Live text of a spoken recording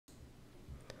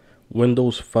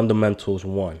Windows Fundamentals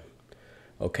 1.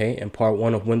 Okay, in part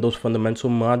 1 of Windows Fundamental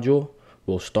module,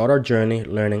 we'll start our journey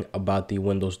learning about the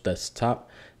Windows desktop,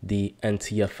 the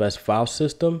NTFS file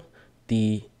system,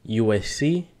 the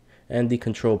UAC, and the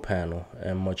control panel,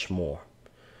 and much more.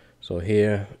 So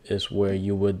here is where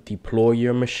you would deploy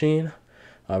your machine.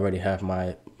 I already have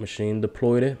my machine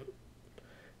deployed.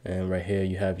 And right here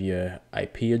you have your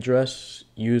IP address,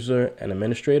 user, and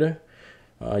administrator.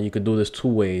 You could do this two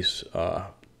ways,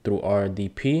 through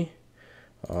RDP.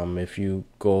 If you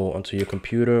go onto your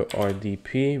computer,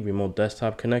 RDP, remote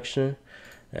desktop connection,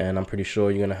 and I'm pretty sure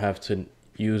you're gonna have to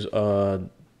use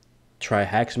try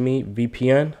HacksMe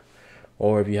VPN,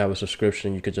 or if you have a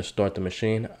subscription, you could just start the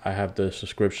machine. I have the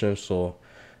subscription, so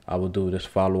I will do this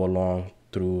follow along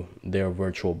through their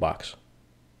virtual box.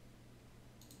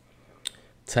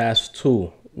 Task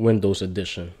 2, Windows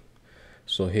Edition.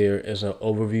 So here is an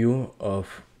overview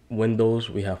of Windows.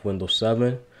 We have Windows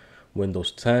 7,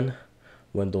 Windows 10.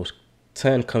 Windows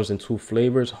 10 comes in two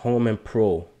flavors, Home and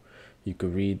Pro. You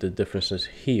could read the differences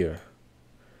here.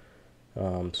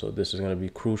 So this is going to be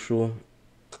crucial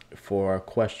for our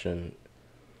question.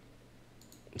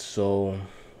 So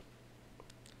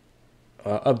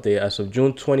update, as of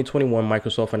June 2021,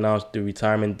 Microsoft announced the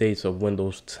retirement dates of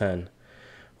Windows 10.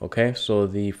 Okay, so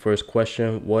the first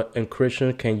question, what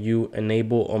encryption can you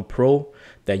enable on Pro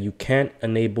that you can't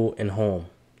enable in Home?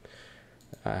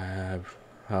 I have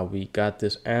how we got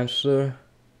this answer.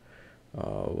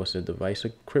 What's the device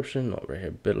encryption? No, right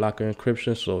here, BitLocker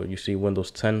encryption. So you see Windows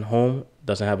 10 Home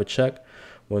doesn't have a check.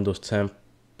 Windows 10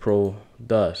 Pro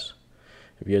does.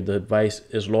 If your device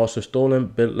is lost or stolen,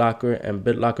 BitLocker and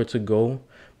BitLocker to go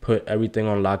put everything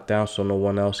on lockdown so no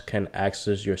one else can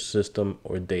access your system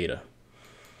or data.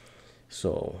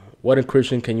 So what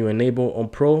encryption can you enable on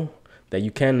Pro that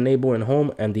you can't enable in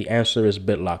Home? And the answer is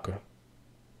BitLocker.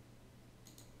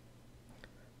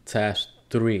 Task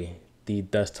 3, the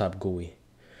desktop GUI.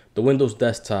 The Windows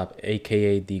desktop,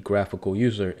 aka the graphical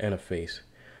user interface,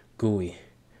 GUI.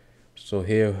 So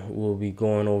here we'll be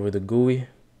going over the GUI.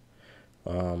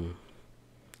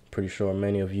 Pretty sure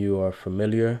many of you are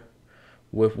familiar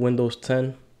with Windows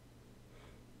 10.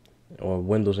 Or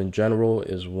Windows in general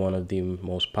is one of the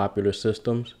most popular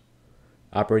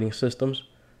operating systems.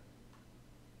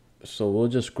 So we'll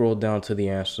just scroll down to the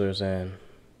answers and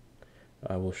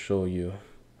I will show you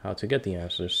how to get the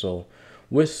answers. So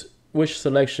which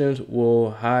selections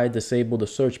will disable the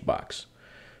search box?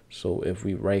 So if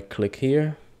we right click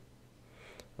here,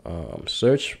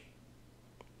 search,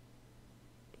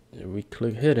 if we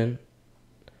click hidden,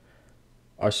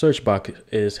 our search box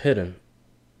is hidden.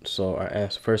 So our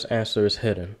first answer is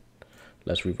hidden.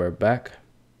 Let's revert back.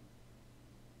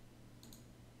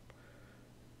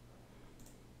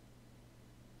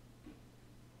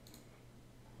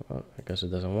 Well, I guess it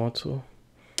doesn't want to.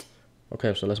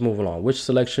 Okay, so let's move along. Which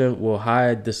selection will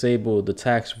disable the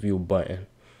task view button?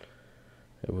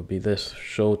 It would be this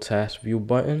show task view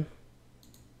button.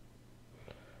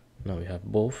 Now we have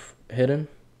both hidden.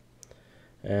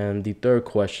 And the third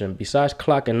question, besides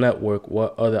clock and network,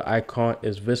 what other icon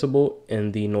is visible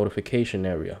in the notification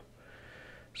area?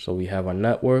 So we have our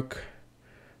network,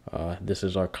 this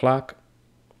is our clock,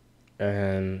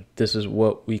 and this is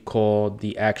what we call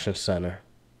the action center.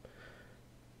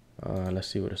 Let's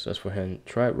see what it says for him.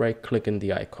 Try right clicking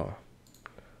the icon.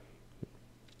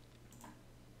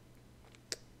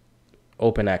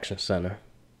 Open action center.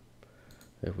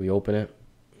 If we open it,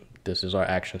 this is our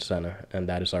action center, and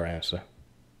that is our answer.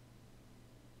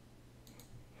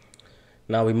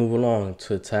 Now we move along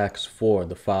to task 4,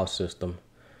 the file system.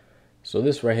 So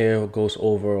this right here goes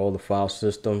over all the file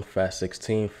system,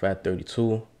 FAT16,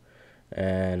 FAT32,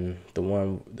 and the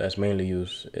one that's mainly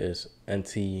used is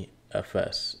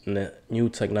NTFS, New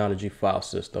Technology File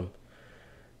System.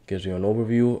 Gives you an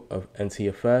overview of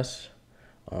NTFS.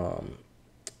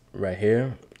 Right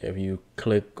here, if you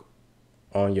click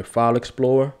on your file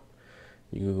explorer,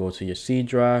 you can go to your C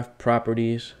drive,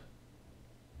 properties,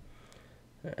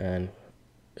 and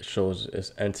it shows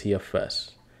it's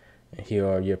NTFS. And here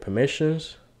are your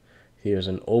permissions. Here's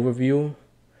an overview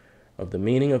of the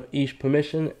meaning of each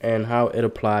permission and how it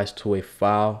applies to a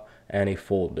file and a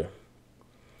folder.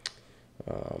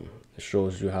 It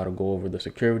shows you how to go over the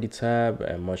security tab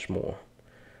and much more.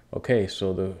 Okay,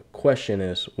 so the question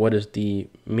is, what is the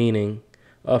meaning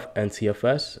of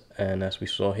NTFS? And as we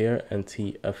saw here,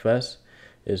 NTFS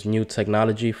is New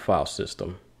Technology File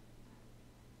System.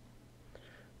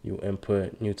 You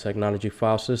input New Technology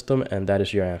File System, and that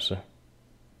is your answer.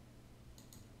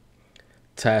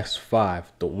 Task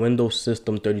 5, the Windows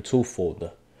System 32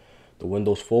 folder. The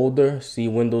Windows folder, C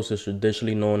Windows, is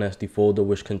traditionally known as the folder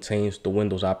which contains the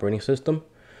Windows operating system.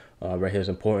 Right here is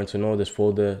important to know this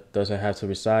folder doesn't have to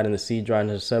reside in the C drive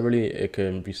necessarily. It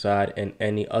can reside in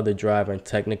any other drive and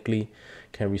technically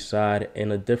can reside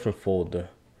in a different folder.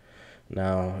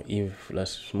 Now,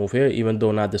 let's move here. Even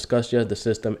though not discussed yet, the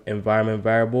system environment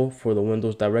variable for the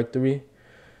Windows directory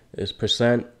is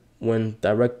 %win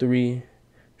directory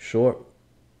short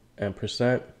and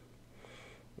 %.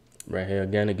 Right here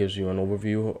again, it gives you an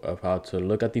overview of how to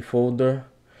look at the folder.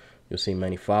 You'll see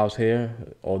many files here.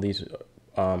 All these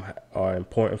are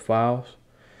important files.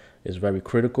 It's very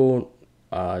critical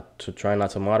to try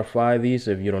not to modify these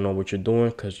if you don't know what you're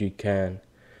doing, because you can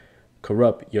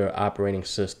corrupt your operating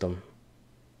system.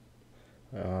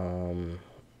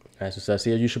 As it says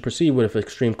here, you should proceed with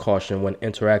extreme caution when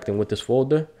interacting with this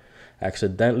folder.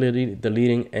 Accidentally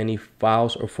deleting any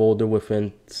files or folder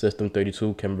within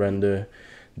System32 can render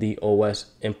the OS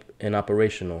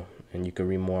inoperational, and you can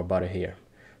read more about it here.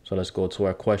 So let's go to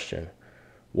our question.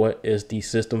 What is the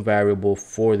system variable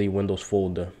for the Windows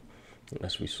folder?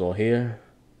 As we saw here,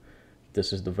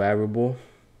 this is the variable.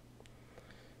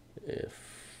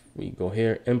 If we go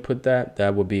here, input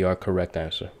that would be our correct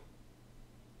answer.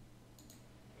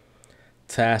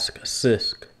 Task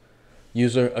sys,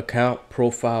 user account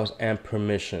profiles and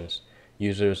permissions.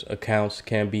 Users' accounts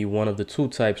can be one of the two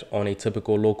types on a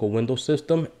typical local Windows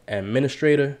system: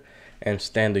 administrator and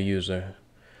standard user.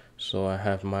 So I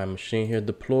have my machine here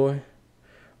deployed.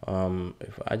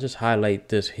 If I just highlight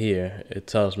this here, it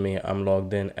tells me I'm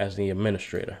logged in as the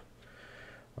administrator.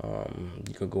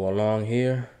 You could go along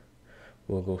here.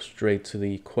 We'll go straight to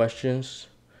the questions.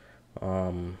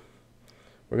 We're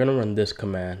gonna run this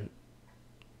command.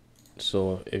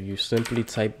 So if you simply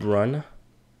type run,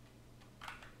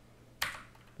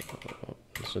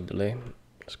 there's a delay.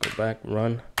 Let's go back,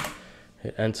 run,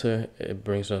 hit enter. It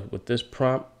brings us with this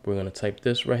prompt. We're gonna type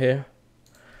this right here.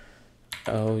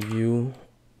 LUSRMGR.MSC.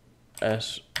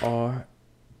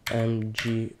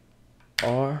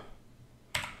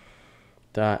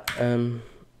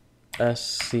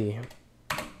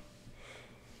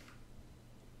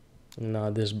 Now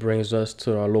this brings us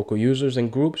to our local users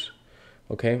and groups.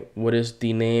 Okay, what is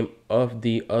the name of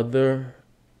the other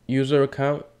user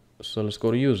account? So let's go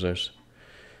to users.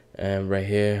 And right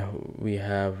here, we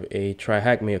have a Try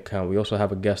Hack Me account. We also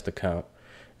have a guest account,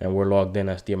 and we're logged in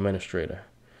as the administrator.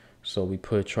 So we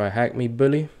put Try Hack Me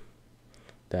Billy.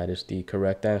 That is the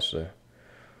correct answer.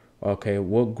 Okay,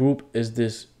 what group is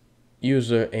this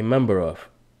user a member of?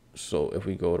 So if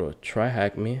we go to Try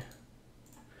Hack Me,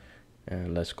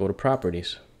 and let's go to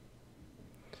properties.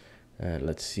 And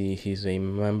let's see, he's a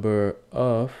member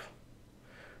of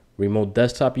remote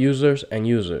desktop users and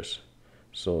users.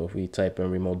 So if we type in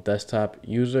remote desktop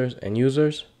users and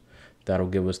users, that'll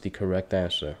give us the correct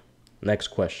answer. Next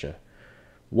question.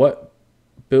 What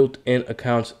built-in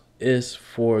accounts is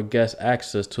for guest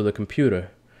access to the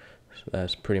computer? So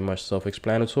that's pretty much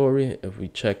self-explanatory. If we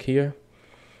check here,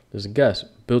 there's a guest,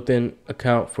 built-in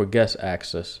account for guest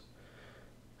access.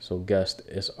 So guest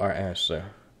is our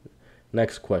answer.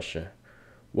 Next question.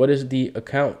 What is the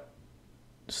account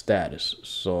status?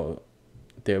 So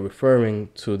they're referring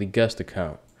to the guest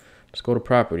account. Let's go to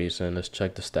properties and let's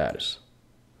check the status.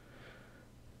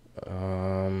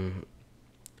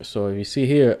 So if you see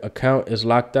here, account is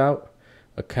locked out,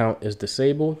 account is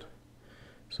disabled.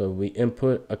 So if we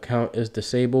input account is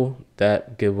disabled,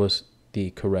 that gives us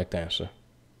the correct answer.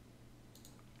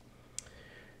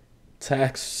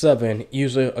 Task 7,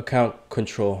 user account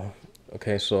control.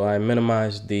 Okay, so I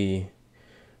minimized the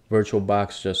virtual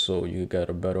box just so you get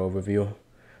a better overview.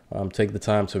 Take the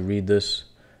time to read this.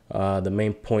 The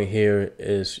main point here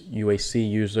is UAC,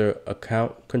 user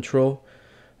account control.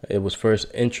 It was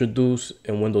first introduced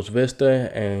in Windows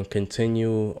Vista and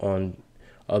continue on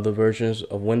other versions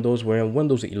of Windows. We're in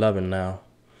Windows 11 now.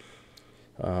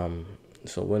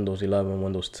 So Windows 11,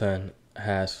 Windows 10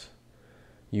 has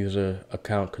user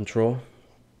account control.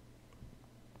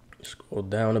 Scroll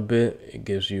down a bit. It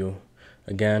gives you,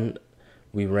 again,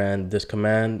 we ran this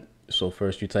command. So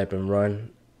first you type in run.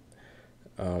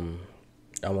 I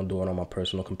won't do it on my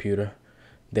personal computer.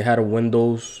 They had a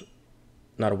Wireshark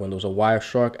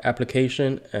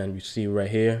application, and you see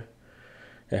right here,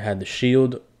 it had the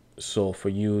shield. So for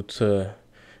you to,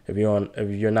 if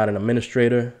you're not an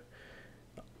administrator,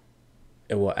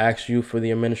 it will ask you for the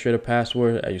administrator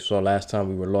password. As you saw last time,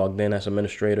 we were logged in as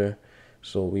administrator,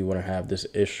 so we wouldn't have this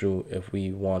issue if we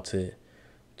wanted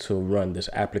to run this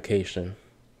application.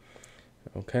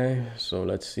 Okay, so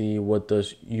let's see what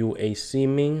does UAC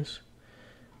means.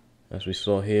 As we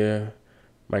saw here,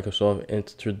 Microsoft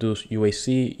introduced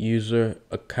UAC, user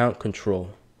account control.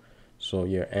 So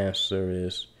your answer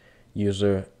is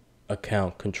user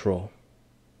account control.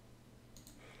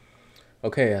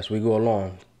 Okay, as we go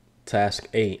along, task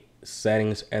 8,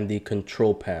 settings and the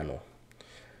control panel.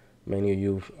 Many of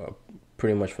you are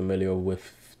pretty much familiar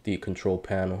with the control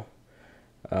panel.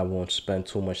 I won't spend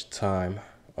too much time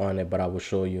on it, but I will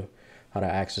show you how to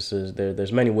access it.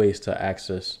 There's many ways to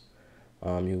access.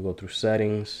 You go through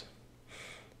settings.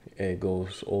 It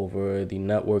goes over the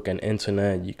network and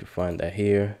internet. You can find that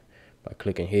here by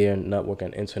clicking here, network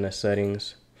and internet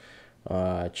settings.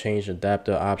 Change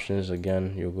adapter options.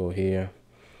 Again, you'll go here,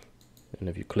 and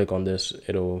if you click on this,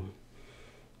 it'll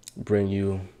bring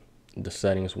you the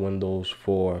settings windows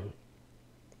for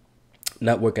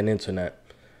network and internet.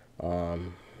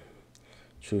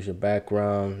 Choose your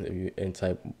background. If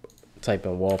you type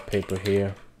in wallpaper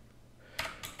here,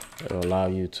 it'll allow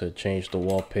you to change the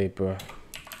wallpaper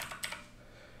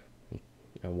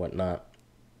and whatnot.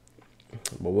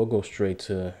 But we'll go straight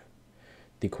to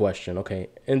the question. Okay,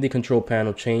 in the control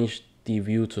panel, change the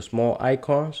view to small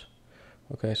icons.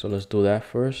 Okay, so let's do that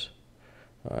first.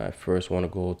 First want to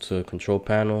go to control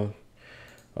panel.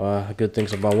 Good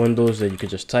things about Windows that you can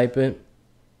just type it.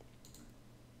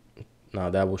 Now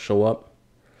that will show up.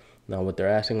 Now what they're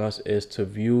asking us is to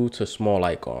view to small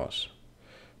icons.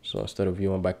 So instead of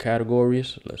viewing by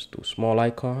categories, let's do small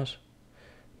icons.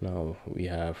 Now we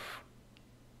have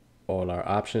all our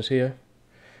options here.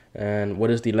 And what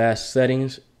is the last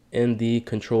settings in the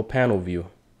control panel view?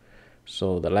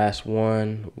 So the last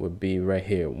one would be right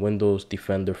here, Windows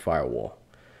Defender Firewall.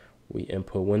 We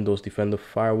input Windows Defender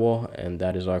Firewall, and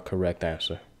that is our correct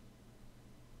answer.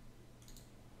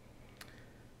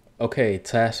 Okay,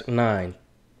 task 9,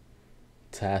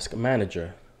 task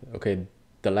manager. Okay,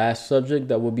 the last subject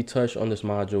that will be touched on this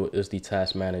module is the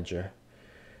task manager.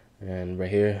 And right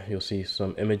here, you'll see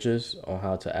some images on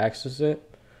how to access it.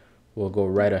 We'll go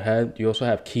right ahead. You also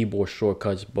have keyboard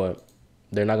shortcuts, but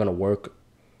they're not gonna work.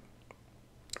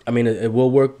 I mean, it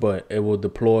will work, but it will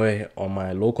deploy on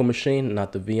my local machine,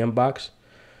 not the VM box.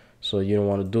 So you don't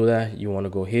want to do that. You want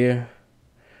to go here,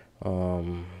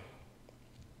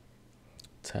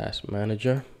 task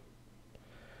manager,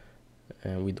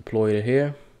 and we deployed it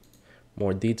here.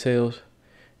 More details,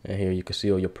 and here you can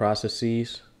see all your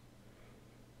processes.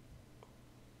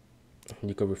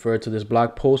 You can refer to this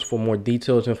blog post for more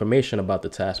details information about the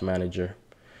task manager.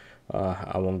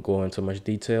 I won't go into much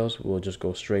details. We'll just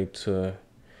go straight to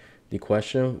the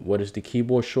question. What is the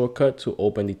keyboard shortcut to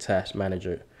open the task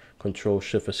manager? Control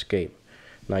Shift Escape.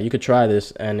 Now you could try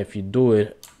this, and if you do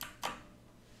it,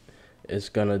 it's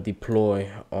gonna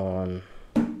deploy on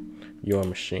your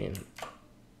machine.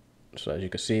 So as you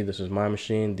can see, this is my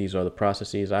machine. These are the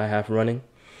processes I have running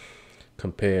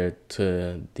compared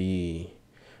to the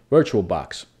virtual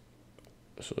box.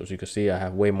 So as you can see, I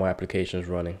have way more applications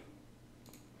running.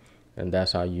 And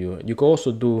that's how you can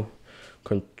also do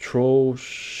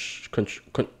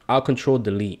I'll control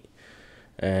delete,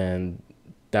 and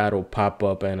that'll pop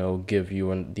up and it'll give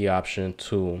you the option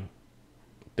to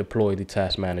deploy the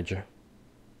task manager.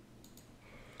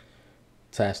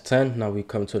 Task 10, now we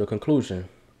come to the conclusion,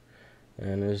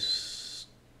 and it's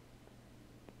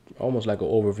almost like an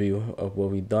overview of what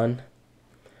we've done.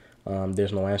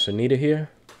 There's no answer needed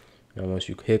here, and once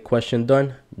you hit question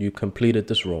done, you completed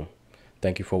this room.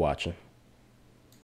 Thank you for watching.